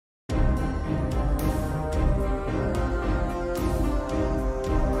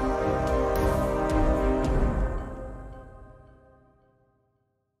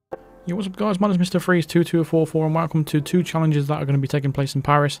Yo, what's up guys, my name is Mr. Freeze2244 and welcome to two challenges that are going to be taking place in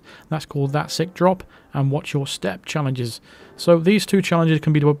Paris. That's called That Sick Drop and Watch Your Step challenges. So these two challenges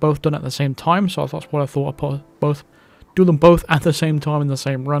can be both done at the same time, so that's what I thought I'd do them both at the same time in the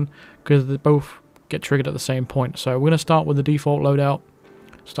same run, because they both get triggered at the same point. So we're going to start with the default loadout,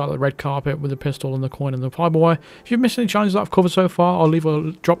 start the red carpet with the pistol and the coin and the flyboy. If you've missed any challenges that I've covered so far, I'll leave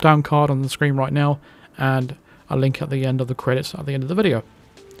a drop down card on the screen right now and a link at the end of the credits at the end of the video.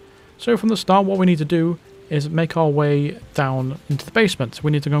 So from the start, what we need to do is make our way down into the basement.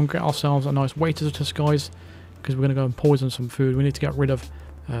 We need to go and get ourselves a nice waiter's disguise, because we're going to go and poison some food. We need to get rid of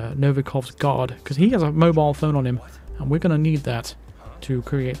Novikov's guard, because he has a mobile phone on him, and we're going to need that to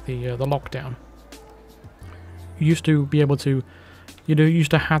create the lockdown. You used to be able to, you used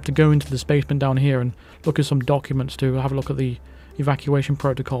to have to go into this basement down here and look at some documents to have a look at the evacuation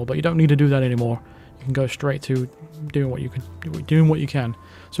protocol, but you don't need to do that anymore. You can go straight to doing what you can.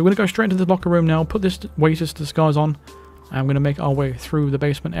 So we're going to go straight into the locker room now, put this waiter's disguise on, and we're going to make our way through the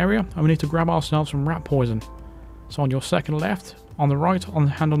basement area, and we need to grab ourselves some rat poison. So on your second left, on the right, on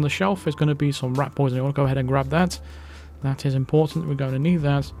the hand on the shelf, is going to be some rat poison. You want to go ahead and grab that. That is important. We're going to need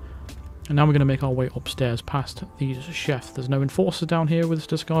that. And now we're going to make our way upstairs past these chefs. There's no enforcers down here with this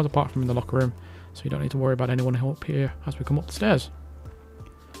disguise apart from in the locker room, so you don't need to worry about anyone up here as we come up the stairs.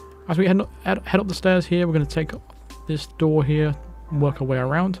 As we head up the stairs here, we're going to take this door here, work our way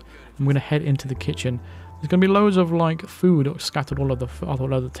around, and we're going to head into the kitchen. There's going to be loads of like food scattered all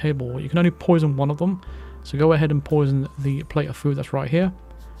over the table. You can only poison one of them, so go ahead and poison the plate of food that's right here.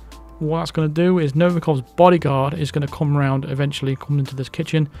 What that's going to do is Novikov's bodyguard is going to come around, eventually come into this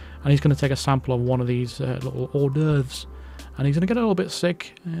kitchen, and he's going to take a sample of one of these little hors d'oeuvres, and he's going to get a little bit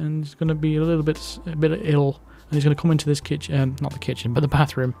sick, and he's going to be a bit ill, and he's going to come into this kitchen, not the kitchen, but the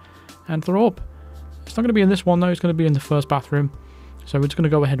bathroom, and throw up. It's not going to be in this one though, it's going to be in the first bathroom. So we're just going to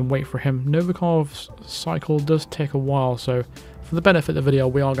go ahead and wait for him. Novikov's cycle does take a while, so for the benefit of the video,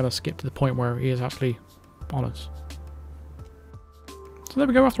 we are going to skip to the point where he is actually on us. So there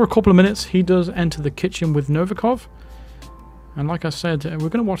we go, after a couple of minutes, he does enter the kitchen with Novikov. And like I said, we're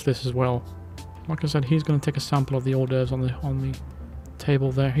going to watch this as well. Like I said, he's going to take a sample of the hors d'oeuvres on the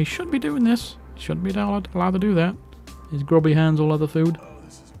table there. He should be doing this. He shouldn't be allowed to do that. His grubby hands all over the food.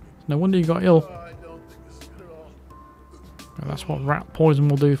 No wonder you got ill. That's what rat poison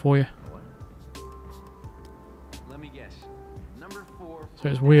will do for you. So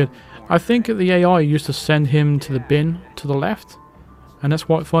it's weird. I think the AI used to send him to the bin to the left, and that's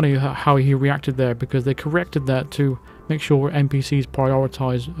quite funny how he reacted there, because they corrected that to make sure NPCs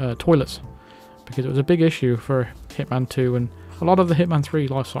prioritize toilets, because it was a big issue for Hitman 2 and a lot of the Hitman 3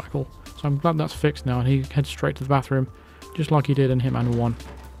 life cycle. So I'm glad that's fixed now, and he heads straight to the bathroom just like he did in Hitman 1.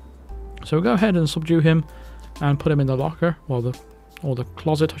 So we'll go ahead and subdue him and put him in the locker, or the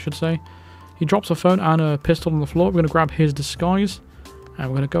closet I should say. He drops a phone and a pistol on the floor. We're going to grab his disguise, and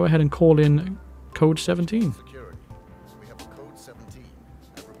we're going to go ahead and call in code 17. Security. We have a code 17.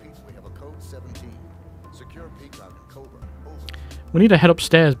 I repeat, we have a code 17. Secure Peacock and Cobra. Over. We need to head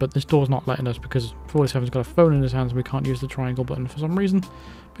upstairs, but this door's not letting us because 47's got a phone in his hands and we can't use the triangle button for some reason.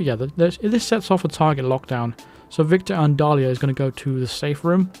 But yeah, this sets off a target lockdown. So Victor and Dahlia is going to go to the safe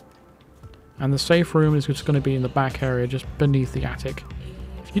room. And the safe room is just going to be in the back area, just beneath the attic.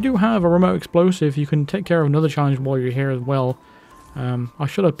 If you do have a remote explosive, you can take care of another challenge while you're here as well. I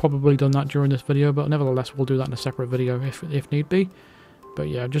should have probably done that during this video, but nevertheless we'll do that in a separate video if need be. But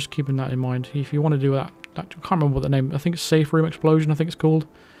yeah, just keeping that in mind. If you want to do that, I can't remember what the name, I think it's Safe Room Explosion, I think it's called.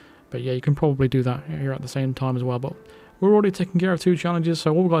 But yeah, you can probably do that here at the same time as well. But we're already taking care of two challenges,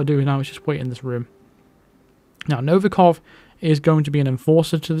 so all we've got to do now is just wait in this room. Now, Novikov is going to be an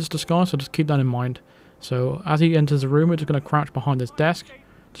enforcer to this disguise, so just keep that in mind. So as he enters the room, we're just going to crouch behind this desk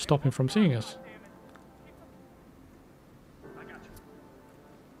to stop him from seeing us.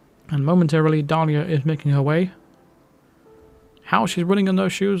 And momentarily, Dahlia is making her way. How she's running in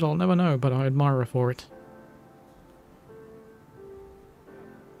those shoes, I'll never know, but I admire her for it.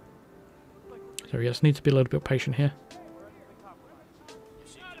 So you just need to be a little bit patient here.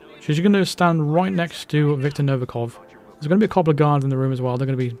 She's going to stand right next to Victor Novikov. There's going to be a couple of guards in the room as well. They're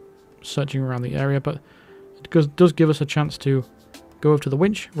going to be searching around the area, but it does give us a chance to go over to the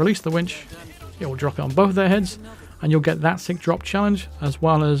winch, release the winch. It will drop it on both their heads, and you'll get that sick drop challenge as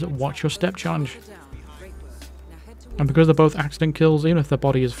well as watch your step challenge. And because they're both accident kills, even if their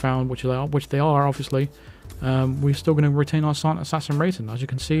body is found, which they are obviously, we're still going to retain our silent assassin rating. As you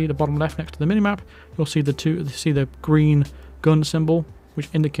can see, the bottom left next to the minimap, you'll see the green gun symbol, which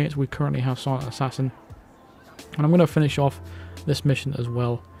indicates we currently have silent assassin. And I'm going to finish off this mission as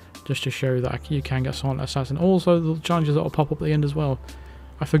well, just to show that you can get silent assassin. Also, the challenges that will pop up at the end as well.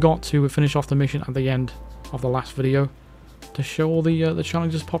 I forgot to finish off the mission at the end of the last video to show all the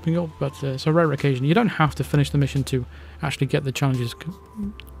challenges popping up, but it's a rare occasion. You don't have to finish the mission to actually get the challenges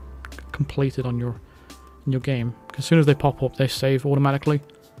completed on your game. As soon as they pop up, they save automatically,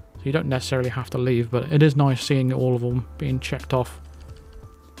 so you don't necessarily have to leave. But it is nice seeing all of them being checked off.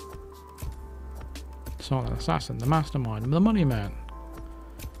 Silent Assassin, the Mastermind, the Money Man.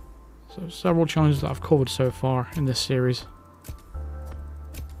 So several challenges that I've covered so far in this series.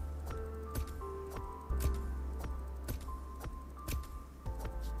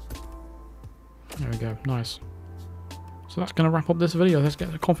 There we go, nice. So that's going to wrap up this video. Let's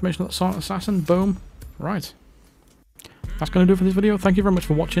get the confirmation of that Silent Assassin. Boom. Right. That's going to do it for this video. Thank you very much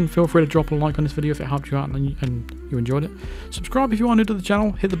for watching. Feel free to drop a like on this video if it helped you out and you enjoyed it. Subscribe if you are new to the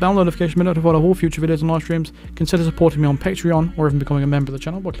channel. Hit the bell notification to be notified of all future videos and live streams. Consider supporting me on Patreon or even becoming a member of the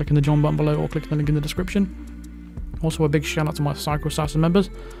channel by clicking the join button below or clicking the link in the description. Also a big shout out to my Psycho Assassin members.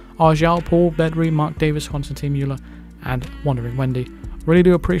 Arjal, Paul, Bedry, Mark Davis, Constantine Mueller and Wandering Wendy. Really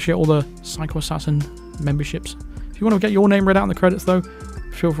do appreciate all the Psycho Assassin memberships. If you want to get your name read out in the credits though,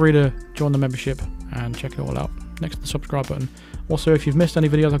 feel free to join the membership and check it all out next to the subscribe button. Also, if you've missed any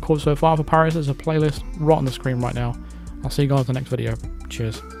videos I've covered so far for Paris, there's a playlist right on the screen right now. I'll see you guys in the next video.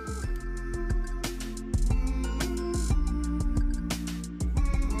 Cheers.